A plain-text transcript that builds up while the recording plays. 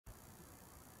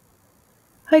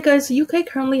Hi guys, so UK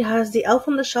currently has the Elf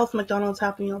on the Shelf McDonald's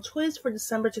Happy Meal toys for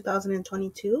December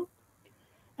 2022.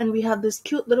 And we have this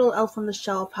cute little Elf on the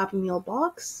Shelf Happy Meal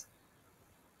box.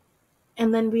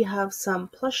 And then we have some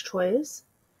plush toys.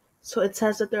 So it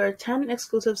says that there are 10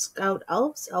 exclusive Scout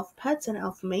elves, elf pets, and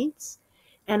elf mates.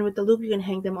 And with the loop you can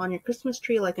hang them on your Christmas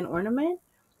tree like an ornament.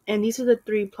 And these are the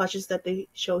 3 plushes that they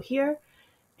show here.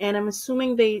 And I'm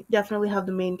assuming they definitely have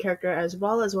the main character as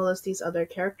well as these other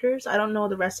characters. I don't know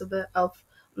the rest of the Elf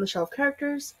on the Shelf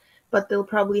characters, but they'll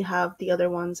probably have the other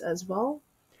ones as well.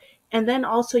 And then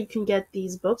also you can get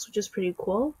these books, which is pretty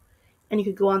cool. And you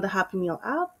could go on the Happy Meal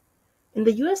app. In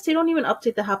the US, they don't even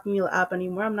update the Happy Meal app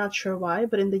anymore. I'm not sure why,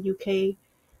 but in the UK,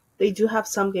 they do have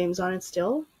some games on it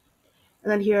still.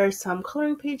 And then here are some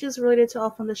coloring pages related to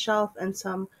Elf on the Shelf and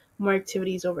some more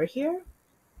activities over here.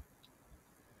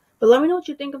 But let me know what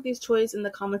you think of these toys in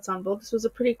the comments on both. This was a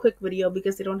pretty quick video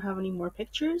because they don't have any more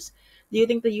pictures. Do you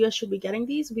think the US should be getting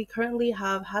these? We currently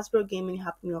have Hasbro Gaming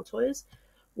Happy Meal toys,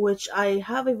 which I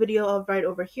have a video of right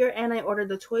over here, and I ordered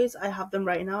the toys. I have them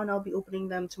right now, and I'll be opening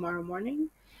them tomorrow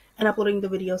morning and uploading the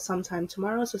video sometime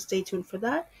tomorrow, so stay tuned for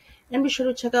that. And be sure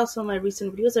to check out some of my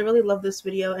recent videos. I really love this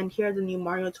video, and here are the new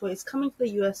Mario toys coming to the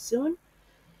US soon.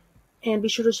 And be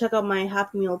sure to check out my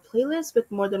Happy Meal playlist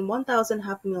with more than 1,000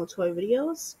 Happy Meal toy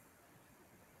videos.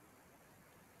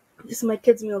 This is my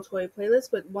kids meal toy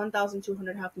playlist with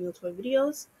 1,200 Happy Meal toy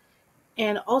videos.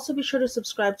 And also be sure to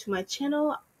subscribe to my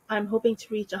channel. I'm hoping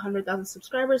to reach 100,000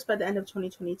 subscribers by the end of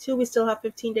 2022. We still have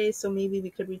 15 days, so maybe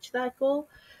we could reach that goal.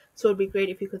 So it would be great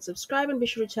if you could subscribe, and be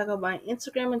sure to check out my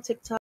Instagram and TikTok.